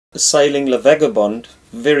Sailing La Vagabonde,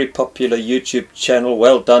 very popular YouTube channel.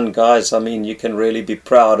 Well done, guys. I mean, you can really be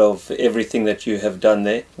proud of everything that you have done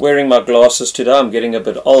there. Wearing my glasses today, I'm getting a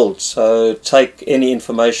bit old, so take any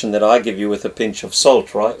information that I give you with a pinch of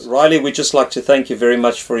salt, right? Riley, we'd just like to thank you very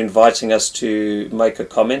much for inviting us to make a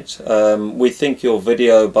comment. We think your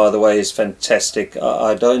video, by the way, is fantastic.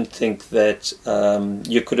 I don't think that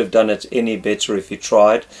you could have done it any better if you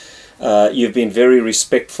tried. You've been very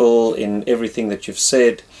respectful in everything that you've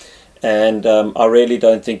said. And I really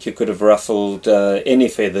don't think you could have ruffled any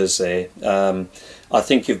feathers there. I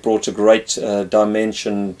think you've brought a great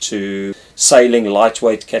dimension to sailing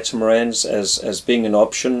lightweight catamarans as being an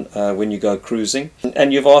option when you go cruising.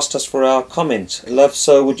 And you've asked us for our comment. Love,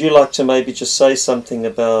 so would you like to maybe just say something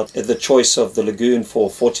about the choice of the Lagoon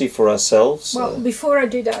 440 for ourselves? Well, before I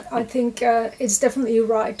do that, I think it's definitely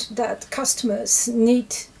right that customers need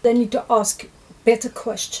to ask better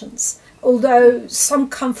questions. Although some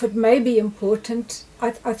comfort may be important,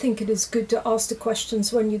 I think it is good to ask the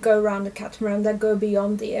questions when you go around the catamaran that go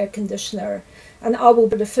beyond the air conditioner. And I will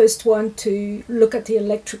be the first one to look at the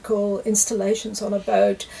electrical installations on a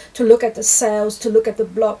boat, to look at the sails, to look at the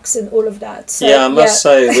blocks and all of that. So, yeah, I must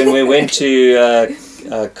say, when we went to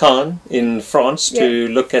Cannes in France to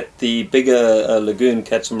look at the bigger Lagoon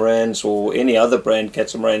catamarans, or any other brand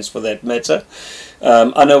catamarans for that matter,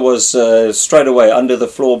 Anna was straight away under the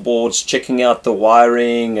floorboards, checking out the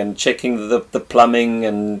wiring and checking the plumbing,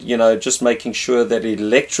 and just making sure that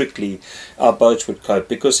electrically our boat would cope,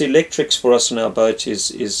 because electrics for us in our boat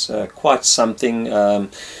is quite something.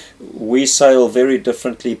 We sail very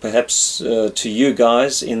differently perhaps to you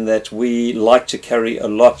guys, in that we like to carry a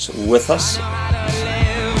lot with us.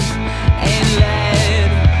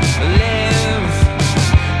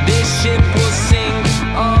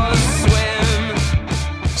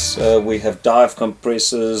 We have dive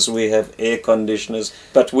compressors, we have air conditioners,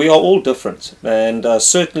 but we are all different, and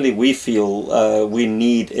certainly we feel we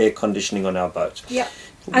need air conditioning on our boat. Yeah,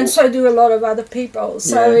 and so do a lot of other people.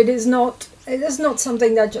 So it is not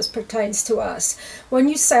something that just pertains to us. When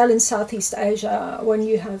you sail in Southeast Asia,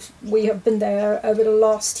 we have been there over the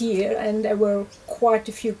last year, and there were quite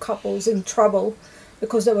a few couples in trouble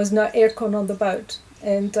because there was no aircon on the boat.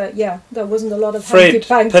 And there wasn't a lot of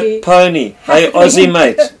hanky-panky. Pit Pony, hey Aussie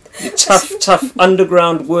mate, tough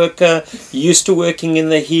underground worker, used to working in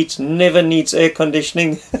the heat, never needs air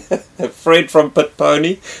conditioning. Fred from Pit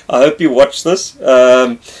Pony, I hope you watch this.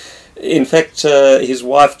 In fact, his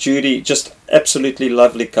wife Judy, just absolutely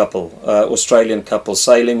lovely couple, Australian couple,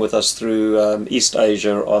 sailing with us through East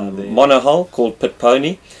Asia on the monohull called Pit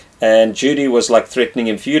Pony. And Judy was like threatening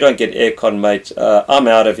him, if you don't get aircon, mate, I'm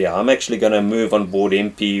out of here. I'm actually going to move on board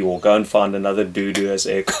Impi or go and find another dude who has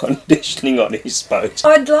air conditioning on his boat.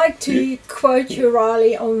 I'd like to quote you,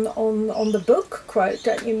 Riley, on the book quote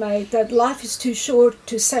that you made, that life is too short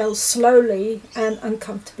to sail slowly and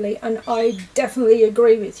uncomfortably. And I definitely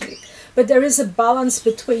agree with you. But there is a balance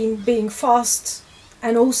between being fast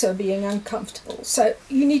and also being uncomfortable. So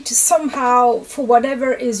you need to somehow, for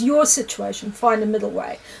whatever is your situation, find a middle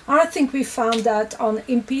way. And I think we found that on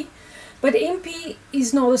Impi. But Impi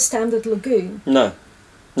is not a standard lagoon. No,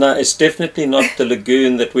 it's definitely not the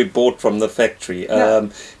Lagoon that we bought from the factory. No.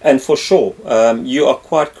 And for sure, you are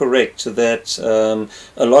quite correct that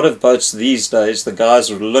a lot of boats these days, the guys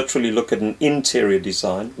literally look at an interior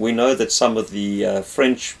design. We know that some of the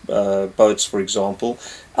French boats, for example,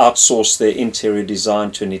 outsource their interior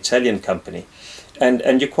design to an Italian company.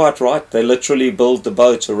 And you're quite right, they literally build the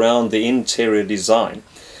boat around the interior design.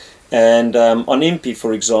 And on Impi,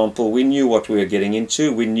 for example, we knew what we were getting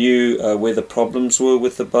into. We knew where the problems were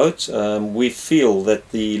with the boat. We feel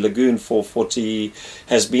that the Lagoon 440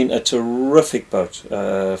 has been a terrific boat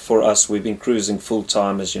for us. We've been cruising full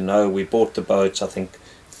time, as you know. We bought the boat, I think,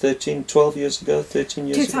 12 years ago, 13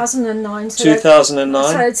 years 2009. ago? 2009.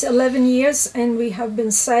 So it's 11 years, and we have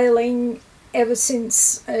been sailing ever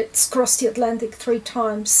since. It's crossed the Atlantic 3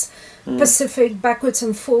 times. Pacific, backwards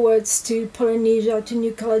and forwards, to Polynesia, to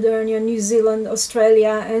New Caledonia, New Zealand,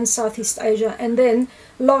 Australia and Southeast Asia. And then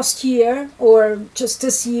last year, or just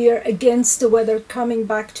this year, against the weather, coming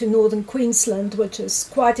back to northern Queensland, which is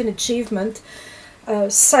quite an achievement,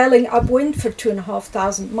 sailing upwind for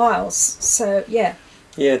 2,500 miles. So yeah.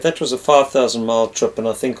 Yeah, that was a 5,000 mile trip, and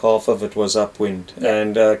I think half of it was upwind. Yeah.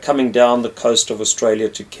 And coming down the coast of Australia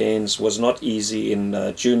to Cairns was not easy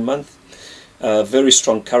in June month. Very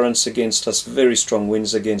strong currents against us, very strong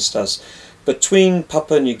winds against us. Between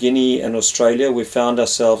Papua New Guinea and Australia, we found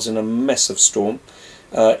ourselves in a massive storm.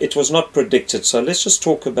 It was not predicted, so let's just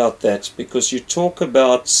talk about that, because you talk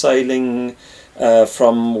about sailing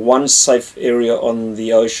from one safe area on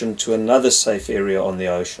the ocean to another safe area on the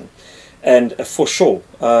ocean. And for sure,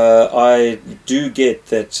 I do get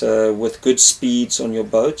that with good speeds on your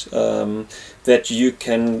boat, that you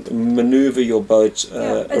can maneuver your boat it's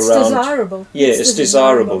around. Desirable. Yeah, it's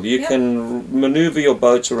desirable. You yeah. can maneuver your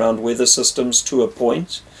boat around weather systems to a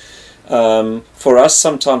point. For us,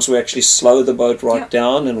 sometimes we actually slow the boat right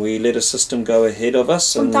down and we let a system go ahead of us.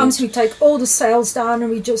 Sometimes we take all the sails down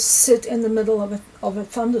and we just sit in the middle of a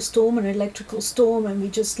thunderstorm, an electrical storm, and we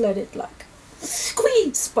just let it like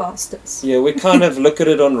squeeze past us. Yeah, we kind of look at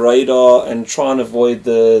it on radar and try and avoid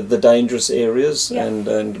the dangerous areas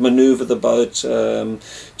and maneuver the boat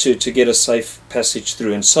to get a safe passage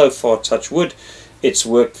through. And so far, touch wood, it's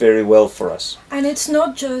worked very well for us. And it's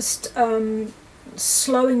not just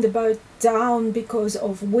slowing the boat down because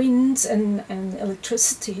of winds and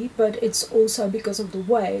electricity, but it's also because of the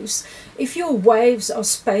waves. If your waves are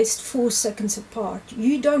spaced 4 seconds apart,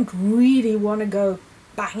 you don't really want to go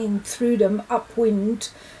banging through them upwind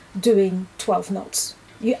doing 12 knots.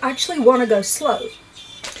 You actually want to go slow.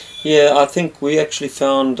 Yeah, I think we actually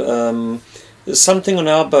found something on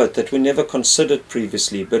our boat that we never considered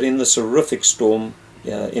previously, but in this horrific storm,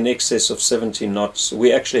 in excess of 17 knots,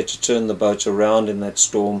 we actually had to turn the boat around in that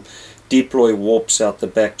storm, deploy warps out the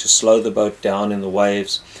back to slow the boat down in the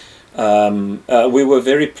waves. We were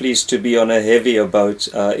very pleased to be on a heavier boat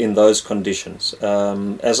in those conditions.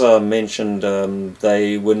 As I mentioned,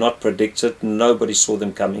 they were not predicted. Nobody saw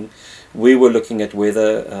them coming. We were looking at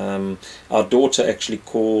weather. Our daughter actually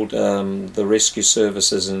called the rescue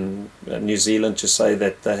services in New Zealand to say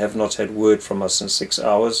that they have not had word from us in 6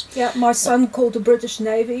 hours. Yeah, my son called the British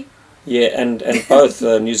Navy. Yeah, and both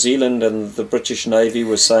New Zealand and the British Navy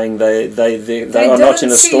were saying they are not in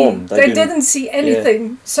a storm. They didn't see anything.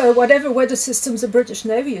 Yeah. So whatever weather systems the British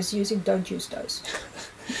Navy is using, don't use those.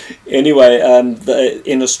 Anyway,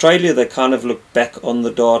 in Australia they kind of looked back on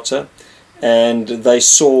the data and they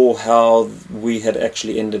saw how we had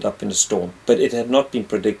actually ended up in a storm. But it had not been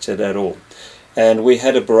predicted at all. And we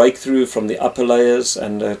had a breakthrough from the upper layers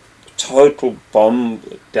and a total bomb,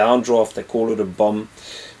 downdraft, they call it a bomb,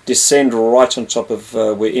 descend right on top of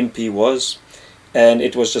where Impi was, and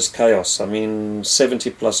it was just chaos. I mean, 70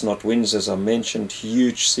 plus knot winds, as I mentioned,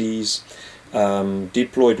 huge seas,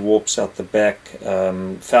 deployed warps out the back,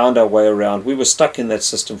 found our way around. We were stuck in that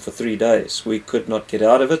system for 3 days. We could not get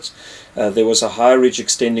out of it. There was a high ridge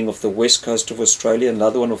extending off the west coast of Australia,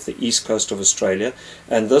 another one off the east coast of Australia,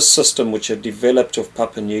 and this system, which had developed off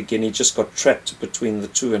Papua New Guinea, just got trapped between the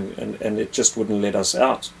two, and it just wouldn't let us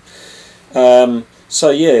out. So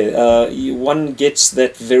yeah, one gets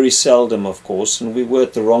that very seldom, of course, and we were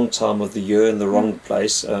at the wrong time of the year in the wrong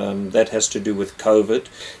place. That has to do with COVID.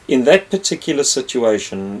 In that particular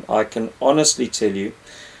situation, I can honestly tell you,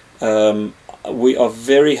 we are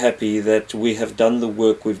very happy that we have done the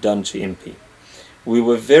work we've done to Impi. We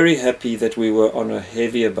were very happy that we were on a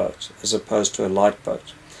heavier boat as opposed to a light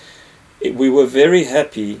boat. We were very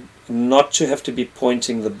happy not to have to be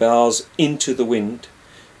pointing the bows into the wind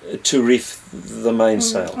to reef the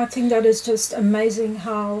mainsail. I think that is just amazing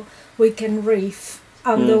how we can reef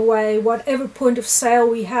underway. Whatever point of sail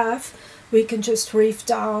we have, we can just reef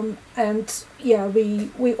down. And yeah,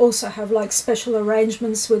 we also have like special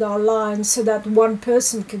arrangements with our lines so that one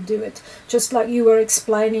person can do it. Just like you were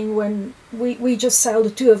explaining, when we just sail the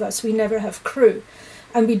two of us, we never have crew.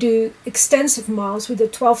 And we do extensive miles. We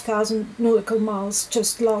did 12,000 nautical miles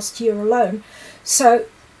just last year alone. So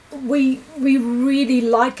we really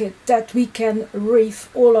like it that we can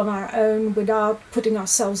reef all on our own without putting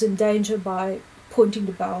ourselves in danger by pointing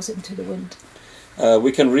the bows into the wind.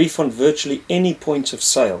 We can reef on virtually any point of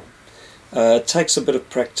sail. It takes a bit of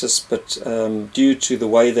practice, but due to the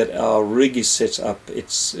way that our rig is set up,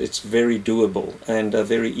 it's very doable and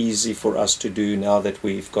very easy for us to do now that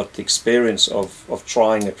we've got the experience of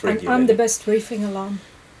trying it regularly. And I'm the best reefing alarm.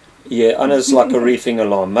 Yeah, Anna's like a reefing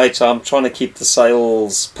alarm. Mate, I'm trying to keep the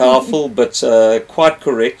sails powerful, but quite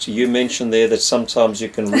correct. You mentioned there that sometimes you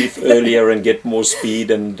can reef earlier and get more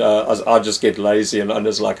speed, and I just get lazy, and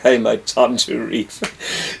Anna's like, hey mate, time to reef.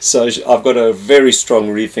 So I've got a very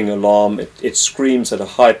strong reefing alarm. It screams at a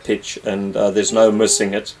high pitch, and there's no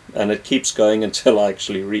missing it, and it keeps going until I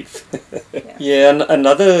actually reef. Yeah, and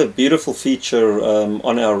another beautiful feature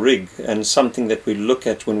on our rig, and something that we look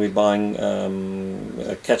at when we're buying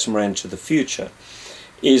a catamaran to the future,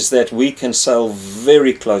 is that we can sail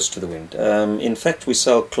very close to the wind. In fact, we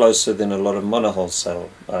sail closer than a lot of monohull sail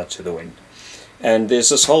to the wind. And there's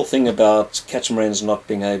this whole thing about catamarans not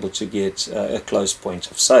being able to get a close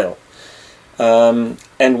point of sail.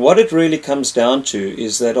 And what it really comes down to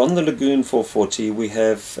is that on the Lagoon 440 we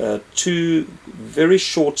have two very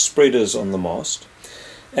short spreaders on the mast,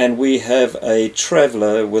 and we have a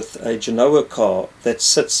traveller with a Genoa car that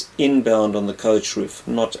sits inbound on the coach roof,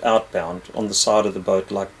 not outbound on the side of the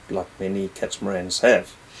boat like many catamarans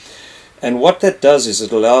have. And what that does is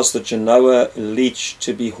it allows the Genoa leech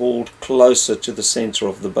to be hauled closer to the centre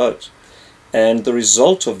of the boat. And the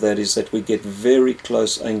result of that is that we get very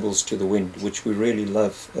close angles to the wind, which we really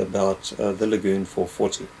love about the Lagoon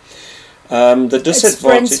 440. The disadvantage... It's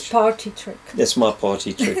Brent's party trick. That's my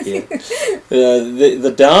party trick, yeah.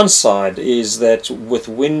 The downside is that with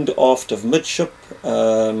wind aft of midship,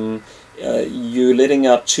 you're letting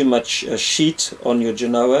out too much sheet on your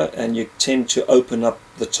Genoa, and you tend to open up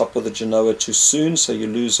the top of the Genoa too soon, so you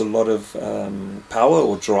lose a lot of power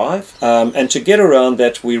or drive. And to get around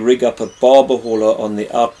that, we rig up a barber hauler on the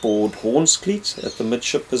outboard horns cleat at the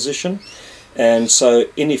midship position. And so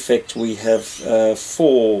in effect we have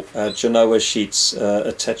 4 Genoa sheets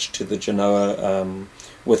attached to the Genoa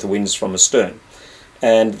with wings from astern.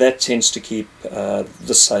 And that tends to keep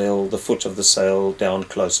the sail, the foot of the sail, down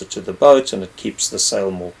closer to the boat, and it keeps the sail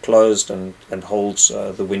more closed and holds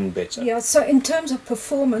the wind better. Yeah, so in terms of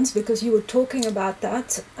performance, because you were talking about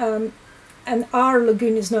that, and our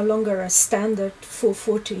Lagoon is no longer a standard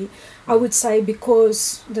 440, I would say,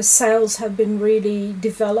 because the sails have been really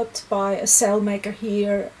developed by a sailmaker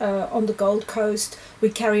here on the Gold Coast. We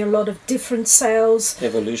carry a lot of different sails.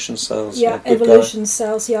 Evolution sails. Yeah, Evolution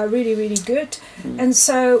sails, yeah, really, really good. And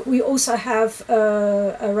so we also have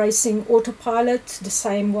a racing autopilot, the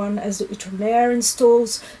same one as the Outremer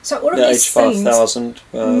installs. So all of the these H5000.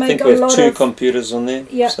 I think we have 2 computers on there.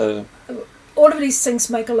 Yeah. So all of these things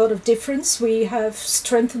make a lot of difference. We have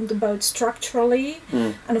strengthened the boat structurally,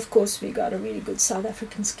 and of course we got a really good South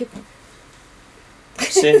African skipper.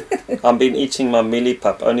 See, I've been eating my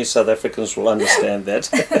millipap. Only South Africans will understand that.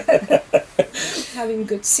 Having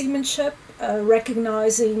good seamanship,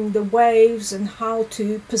 recognizing the waves and how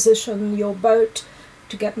to position your boat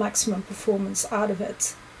to get maximum performance out of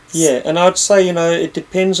it. Yeah, and I'd say, you know, it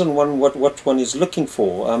depends on what one is looking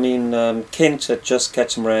for. I mean, Kent at Just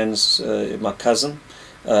Catamarans, my cousin,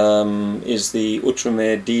 is the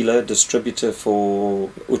Outremer dealer, distributor for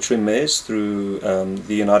Outremers through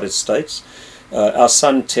the United States. Our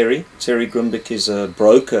son Terry Grimbick is a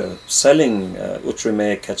broker selling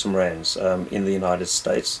Outremer catamarans in the United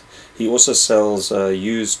States. He also sells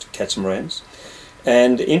used catamarans.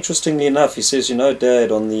 And interestingly enough, he says, you know,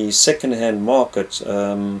 Dad, on the second-hand market,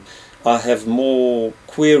 I have more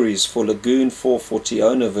queries for Lagoon 440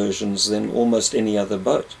 owner versions than almost any other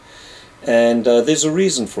boat. And there's a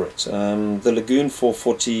reason for it. The Lagoon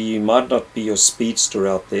 440 might not be your speedster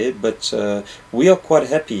out there, but we are quite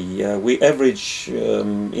happy. We average,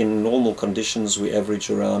 in normal conditions, we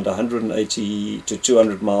average around 180 to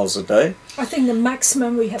 200 miles a day. I think the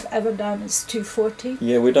maximum we have ever done is 240.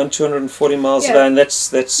 Yeah, we've done 240 miles a day, and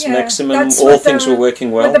that's maximum. That's all things were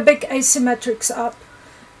working well. With the big asymmetrics up.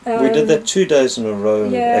 We did that 2 days in a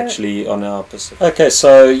row, actually, on our Pacific. Okay,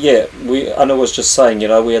 so yeah, Anna was just saying, you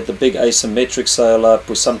know, we had the big asymmetric sail up.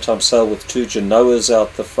 We sometimes sail with 2 Genoas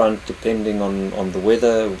out the front, depending on the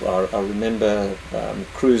weather. I remember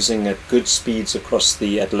cruising at good speeds across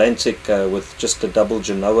the Atlantic with just a double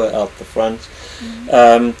Genoa out the front.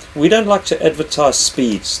 We don't like to advertise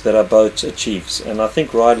speeds that our boat achieves, and I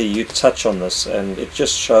think, Riley, you touch on this, and it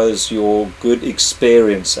just shows your good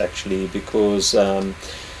experience, actually, because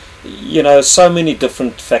you know, so many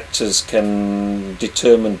different factors can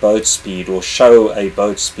determine boat speed or show a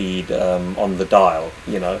boat speed on the dial,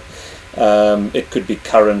 you know. It could be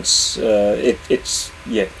currents, it's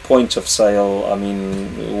point of sail. I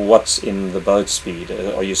mean, what's in the boat speed?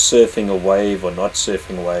 Are you surfing a wave or not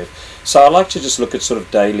surfing a wave? So I like to just look at sort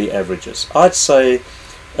of daily averages. I'd say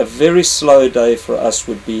a very slow day for us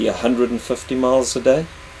would be 150 miles a day.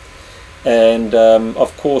 And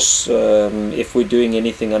of course, if we're doing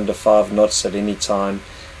anything under 5 knots at any time,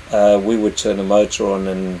 we would turn a motor on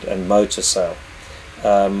and motor sail.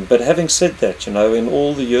 But having said that, you know, in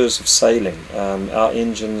all the years of sailing, our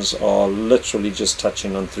engines are literally just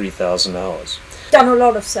touching on 3,000 hours. Done a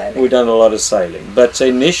lot of sailing. We've done a lot of sailing, but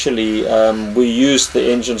initially we used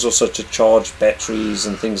the engines also to charge batteries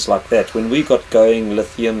and things like that. When we got going,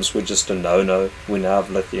 lithiums were just a no-no. We now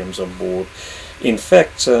have lithiums on board. In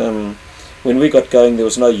fact, when we got going, there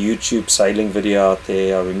was no YouTube sailing video out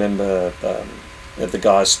there. I remember the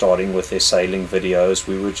guys starting with their sailing videos.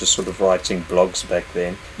 We were just sort of writing blogs back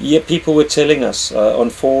then. Yeah, people were telling us on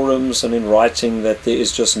forums and in writing that there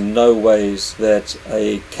is just no ways that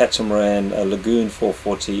a catamaran, a Lagoon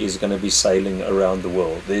 440, is going to be sailing around the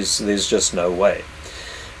world. There's just no way.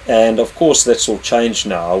 And of course that's all changed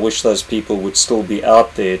now. I wish those people would still be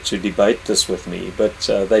out there to debate this with me, but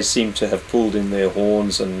they seem to have pulled in their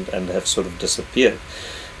horns and have sort of disappeared.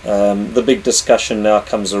 The big discussion now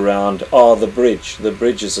comes around, the bridge. The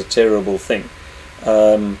bridge is a terrible thing.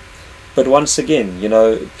 But once again, you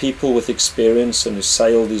know, people with experience and who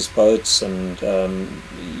sail these boats, and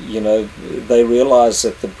you know, they realize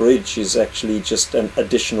that the bridge is actually just an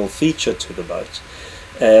additional feature to the boat.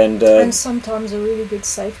 And sometimes a really good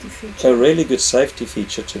safety feature. A really good safety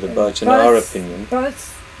feature to the boat, in our opinion.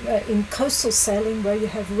 Both in coastal sailing, where you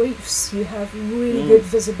have reefs, you have really good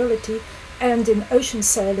visibility, and in ocean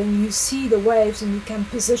sailing, you see the waves and you can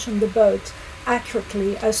position the boat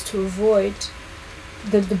accurately as to avoid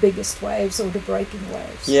the biggest waves or the breaking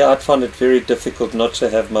waves. Yeah, I'd find it very difficult not to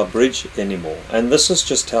have my bridge anymore. And this is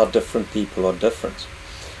just how different people are different.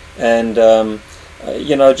 And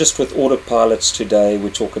you know, just with autopilots today,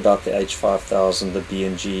 we talk about the H5000, the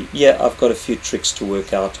B&G. Yeah, I've got a few tricks to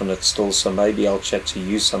work out on it still, so maybe I'll chat to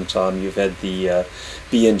you sometime. You've had the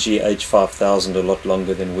B&G H5000 a lot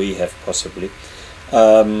longer than we have, possibly.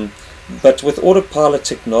 But with autopilot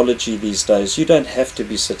technology these days, you don't have to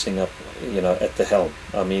be sitting up, you know, at the helm.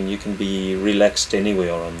 I mean, you can be relaxed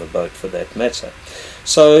anywhere on the boat for that matter.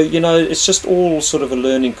 So, you know, it's just all sort of a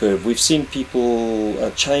learning curve. We've seen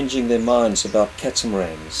people changing their minds about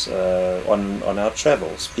catamarans on our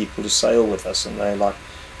travels, people who sail with us, and they're like,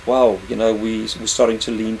 wow, you know, we're starting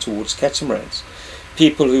to lean towards catamarans.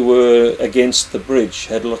 People who were against the bridge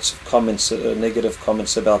had lots of comments, negative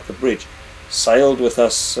comments about the bridge, sailed with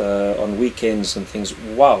us on weekends and things.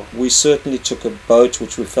 Wow, we certainly took a boat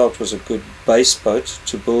which we felt was a good base boat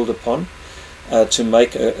to build upon, to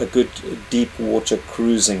make a good deep water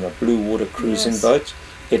cruising, a blue water cruising boat.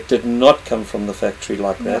 It did not come from the factory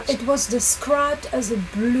like that. It was described as a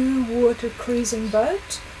blue water cruising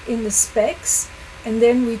boat in the specs, and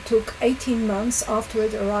then we took 18 months after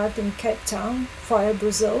it arrived in Cape Town via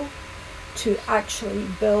Brazil to actually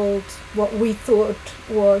build what we thought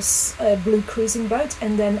was a blue cruising boat,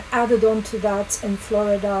 and then added on to that in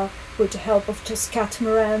Florida with the help of just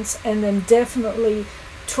catamarans, and then definitely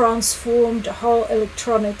transformed the whole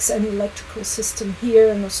electronics and electrical system here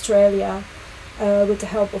in Australia with the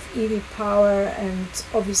help of EV power, and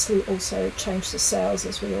obviously also changed the sails,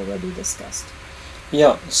 as we already discussed.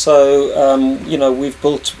 Yeah, so you know, we've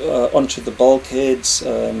built onto the bulkheads.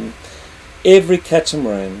 Every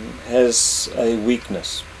catamaran has a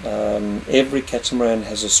weakness. Every catamaran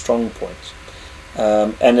has a strong point.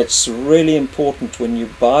 And it's really important when you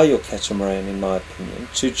buy your catamaran, in my opinion,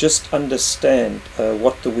 to just understand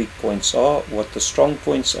what the weak points are, what the strong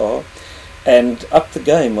points are, and up the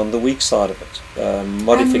game on the weak side of it.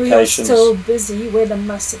 Modifications. And we're still busy with a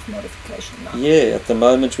massive modification now. Yeah, at the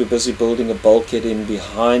moment we're busy building a bulkhead in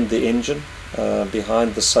behind the engine,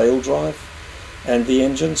 behind the sail drive and the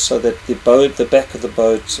engine, so that the back of the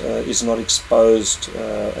boat is not exposed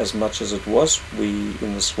as much as it was.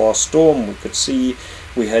 In this last storm, we could see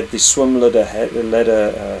we had the swim ladder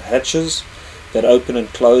hatches that open and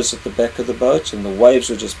close at the back of the boat, and the waves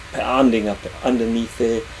were just pounding up underneath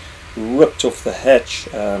there, ripped off the hatch,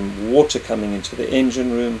 water coming into the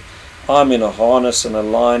engine room. I'm in a harness and a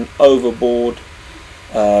line overboard,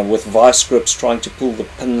 with vice grips trying to pull the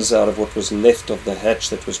pins out of what was left of the hatch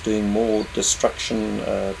that was doing more destruction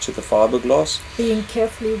to the fiberglass. Being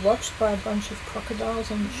carefully watched by a bunch of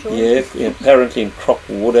crocodiles on the shore. Yeah, apparently in croc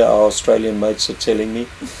water, our Australian mates are telling me.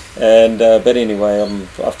 And but anyway,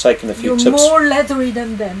 I've taken a few tips. You're more leathery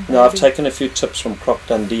than them. No, I've taken a few tips from Croc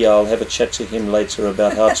Dundee. I'll have a chat to him later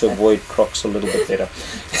about how to avoid crocs a little bit better.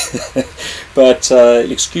 But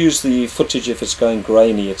excuse the footage if it's going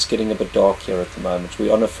grainy. It's getting a bit dark here at the moment.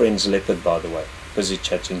 We're on a friend's leopard, by the way. Busy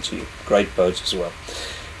chatting to you. Great boat as well.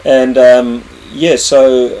 And yeah,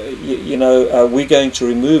 so you know, we're going to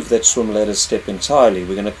remove that swim ladder step entirely.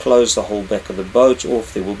 We're going to close the whole back of the boat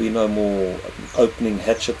off. There will be no more opening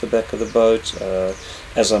hatch at the back of the boat.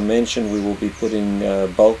 As I mentioned, we will be putting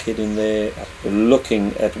bulkhead in there. We're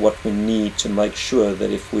looking at what we need to make sure that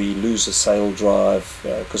if we lose a sail drive,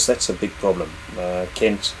 because that's a big problem.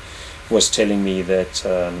 Kent was telling me that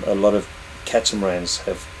a lot of catamarans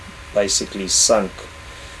have basically sunk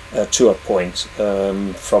to a point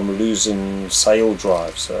from losing sail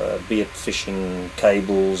drives, be it fishing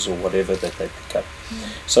cables or whatever that they pick up.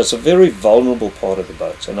 So it's a very vulnerable part of the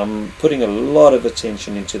boat, and I'm putting a lot of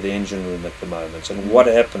attention into the engine room at the moment, and what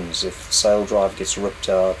happens if sail drive gets ripped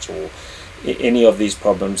out or any of these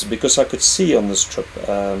problems, because I could see on this trip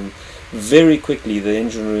very quickly the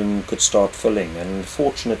engine room could start filling, and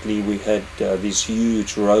fortunately we had these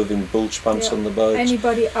huge roving bilge pumps on the boat.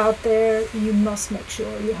 Anybody out there, you must make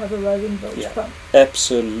sure you have a roving bilge pump.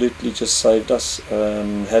 Absolutely just saved us,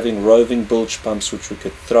 having roving bilge pumps which we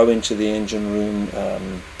could throw into the engine room,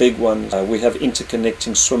 big ones. We have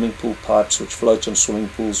interconnecting swimming pool pipes which float on swimming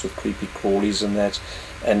pools with creepy crawlies and that,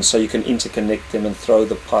 and so you can interconnect them and throw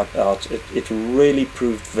the pipe out. It really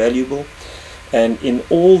proved valuable. And in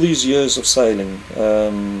all these years of sailing,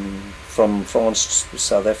 from France to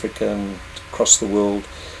South Africa and across the world,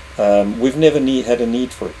 we've never had a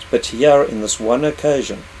need for it. But here, in this one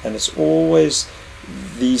occasion, and it's always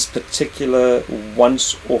these particular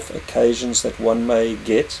once-off occasions that one may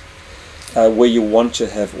get, where you want to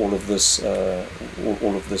have all of this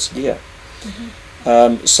gear.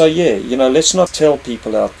 So yeah, let's not tell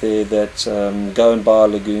people out there that go and buy a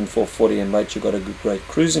Lagoon 440 and mate, you got a great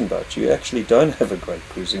cruising boat. You actually don't have a great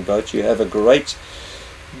cruising boat. You have a great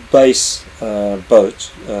base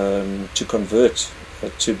boat to convert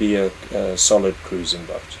to be a solid cruising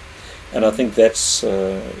boat, and I think that's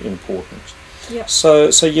important. Yeah.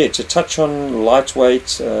 So yeah, to touch on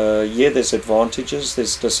lightweight, there's advantages,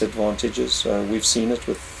 there's disadvantages. We've seen it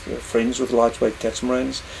with friends with lightweight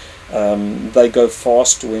catamarans. They go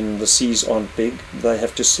fast when the seas aren't big. They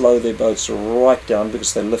have to slow their boats right down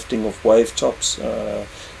because they're lifting off wave tops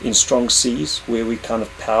in strong seas where we're kind of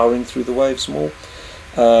powering through the waves more.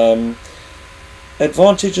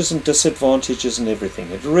 Advantages and disadvantages and everything.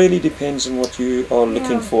 It really depends on what you are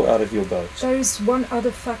looking for out of your boat. There is one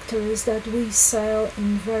other factor, is that we sail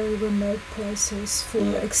in very remote places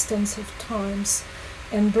for extensive times.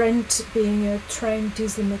 And Brent, being a trained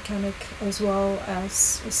diesel mechanic as well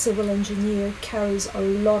as a civil engineer, carries a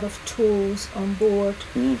lot of tools on board.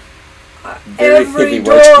 Every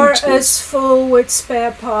drawer is full with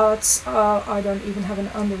spare parts. I don't even have an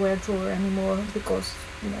underwear drawer anymore because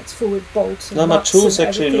it's full with bolts. And no, my tools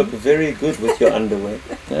actually everything. look very good with your underwear.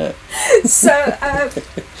 Yeah. So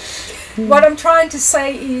what I'm trying to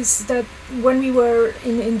say is that when we were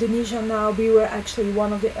in Indonesia now, we were actually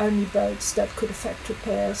one of the only boats that could effect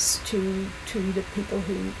repairs to the people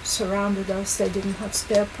who surrounded us. They didn't have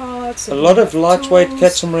spare parts. A lot of lightweight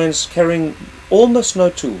catamarans carrying almost no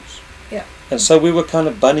tools. Yeah. And so we were kind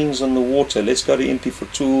of bunnings on the water. Let's go to Impi for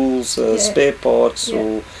tools, spare parts,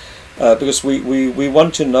 or because we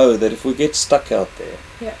want to know that if we get stuck out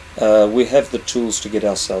there, we have the tools to get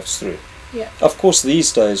ourselves through. Yeah. Of course,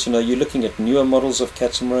 these days, you're looking at newer models of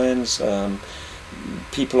catamarans.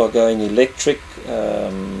 People are going electric.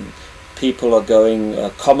 People are going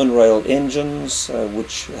common rail engines,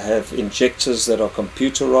 which have injectors that are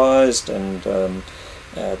computerized, and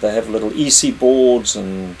they have little EC boards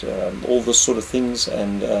and all this sort of things.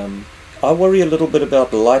 And I worry a little bit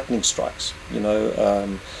about lightning strikes,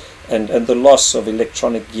 and the loss of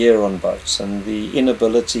electronic gear on boats, and the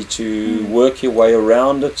inability to work your way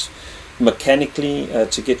around it mechanically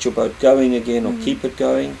to get your boat going again or keep it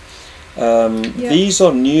going. These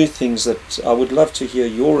are new things that I would love to hear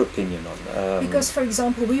your opinion on. Because, for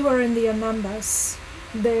example, we were in the Anambas.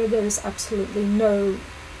 There is absolutely no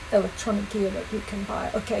electronic gear that you can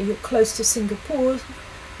buy. Okay, you're close to Singapore,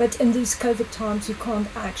 but in these COVID times you can't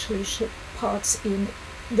actually ship parts in.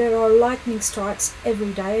 There are lightning strikes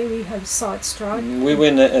every day. We have side strike. We were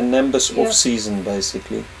in an Anambas off season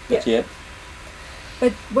basically. But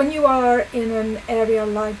But when you are in an area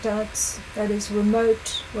like that is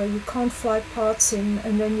remote, where you can't fly parts in,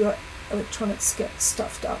 and then your electronics get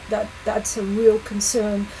stuffed up, that's a real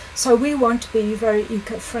concern. So we want to be very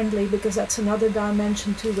eco-friendly, because that's another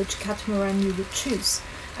dimension to which catamaran you would choose,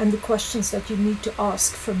 and the questions that you need to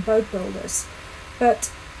ask from boat builders. But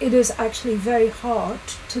it is actually very hard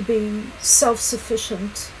to be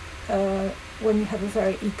self-sufficient when you have a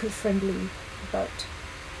very eco-friendly boat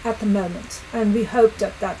at the moment, and we hope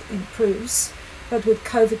that that improves. But with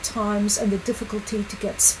COVID times and the difficulty to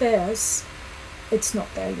get spares, it's not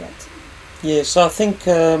there yet. Yes, I think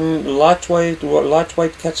lightweight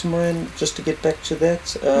catamaran, just to get back to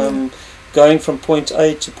that, going from point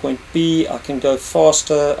A to point B, I can go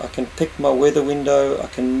faster, I can pick my weather window, I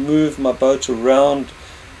can move my boat around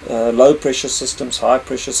low pressure systems, high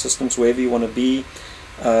pressure systems, wherever you want to be.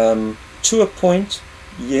 To a point,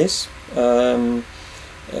 yes.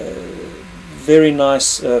 Very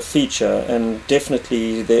nice feature, and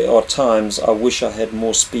definitely there are times I wish I had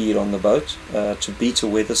more speed on the boat to beat a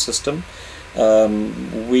weather system.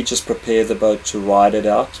 We just prepare the boat to ride it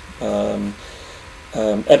out.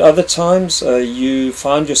 At other times, you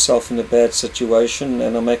find yourself in a bad situation,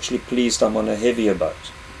 and I'm actually pleased I'm on a heavier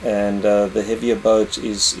boat. And the heavier boat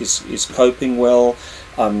is coping well.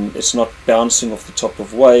 It's not bouncing off the top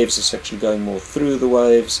of waves, it's actually going more through the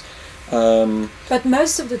waves. But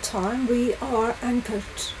most of the time we are anchored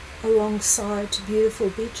alongside beautiful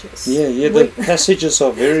beaches. Yeah, the passages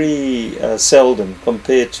are very seldom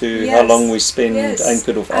compared to how long we spend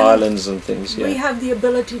anchored off islands and things. We have the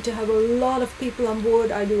ability to have a lot of people on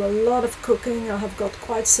board. I do a lot of cooking. I have got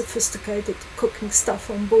quite sophisticated cooking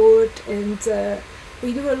stuff on board, and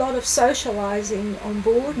we do a lot of socializing on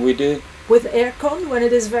board. We do. With aircon when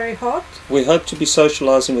it is very hot. We hope to be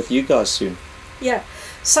socializing with you guys soon. Yeah.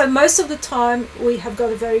 So most of the time we have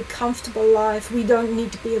got a very comfortable life. We don't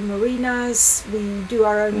need to be in marinas. We do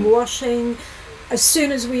our own washing. As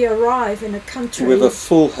soon as we arrive in a country, we have a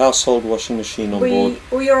full household washing machine on board.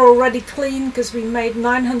 We are already clean because we made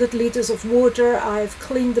 900 liters of water. I've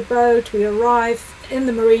cleaned the boat. We arrive in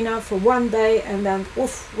the marina for one day, and then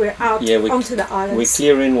we're out onto the islands. We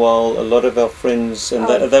clear in while a lot of our friends, and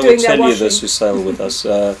they will tell you this who sail with us,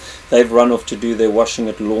 they've run off to do their washing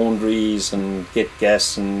at laundries and get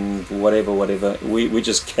gas and whatever. We're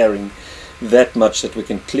just carrying that much that we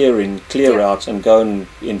can clear out and go and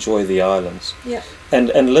enjoy the islands. Yeah.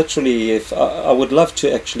 And literally, if I would love to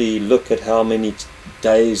actually look at how many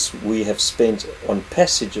days we have spent on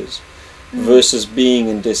passages versus being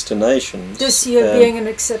in destinations. This year being an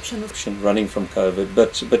exception, running from COVID,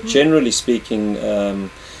 but generally speaking,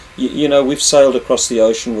 you know, we've sailed across the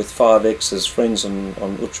ocean with 5Xs, friends on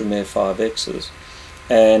Outremer 5Xs.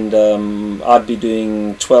 And I'd be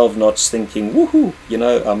doing 12 knots thinking, woohoo, you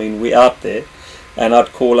know, I mean, we're out there. And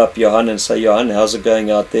I'd call up Johan and say, Johan, how's it going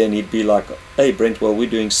out there? And he'd be like, hey, Brent, well, we're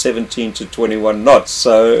doing 17 to 21 knots.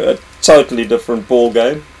 So a totally different ball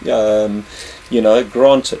game, you know,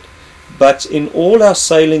 granted. But in all our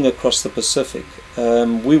sailing across the Pacific,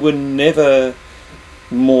 we were never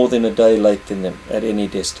more than a day late than them at any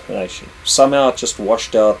destination. Somehow it just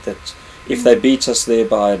washed out that if they beat us there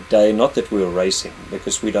by a day, not that we were racing,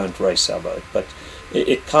 because we don't race our boat, but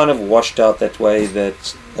it kind of washed out that way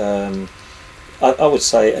that I would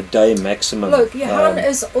say a day maximum. Look, Johan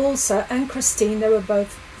is also, and Christine, they were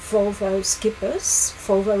both Volvo race skippers.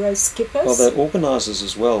 Well, they're organisers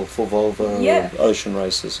as well for Volvo ocean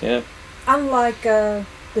races, yeah. Unlike the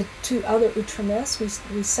two other Outremers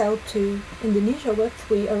we sailed to Indonesia with,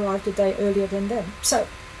 we arrived a day earlier than them. So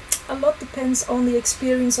a lot depends on the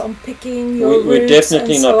experience, on picking your routes. We're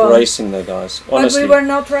definitely not racing though, guys. Honestly, but we were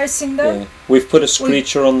not racing though. Yeah. We've put a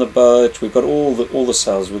screecher on the boat. We've got all the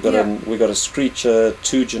sails. We've got a screecher,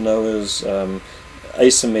 2 genoas,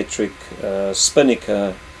 asymmetric,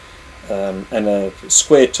 spinnaker, and a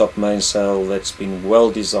square top mainsail that's been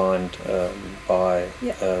well designed by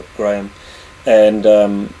Graham, and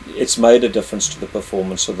it's made a difference to the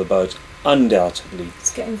performance of the boat, undoubtedly.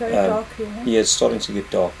 It's getting very dark here. Yeah, it's starting to get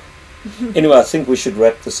dark. Anyway, I think we should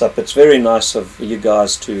wrap this up. It's very nice of you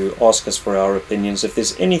guys to ask us for our opinions. If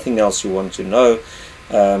there's anything else you want to know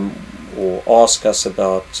or ask us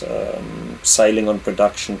about sailing on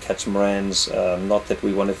production catamarans, not that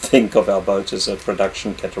we want to think of our boat as a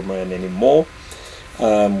production catamaran anymore.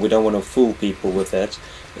 We don't want to fool people with that.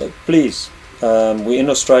 Please, we're in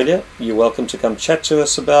Australia. You're welcome to come chat to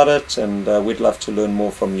us about it, and we'd love to learn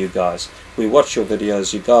more from you guys. We watch your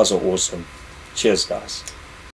videos. You guys are awesome. Cheers, guys.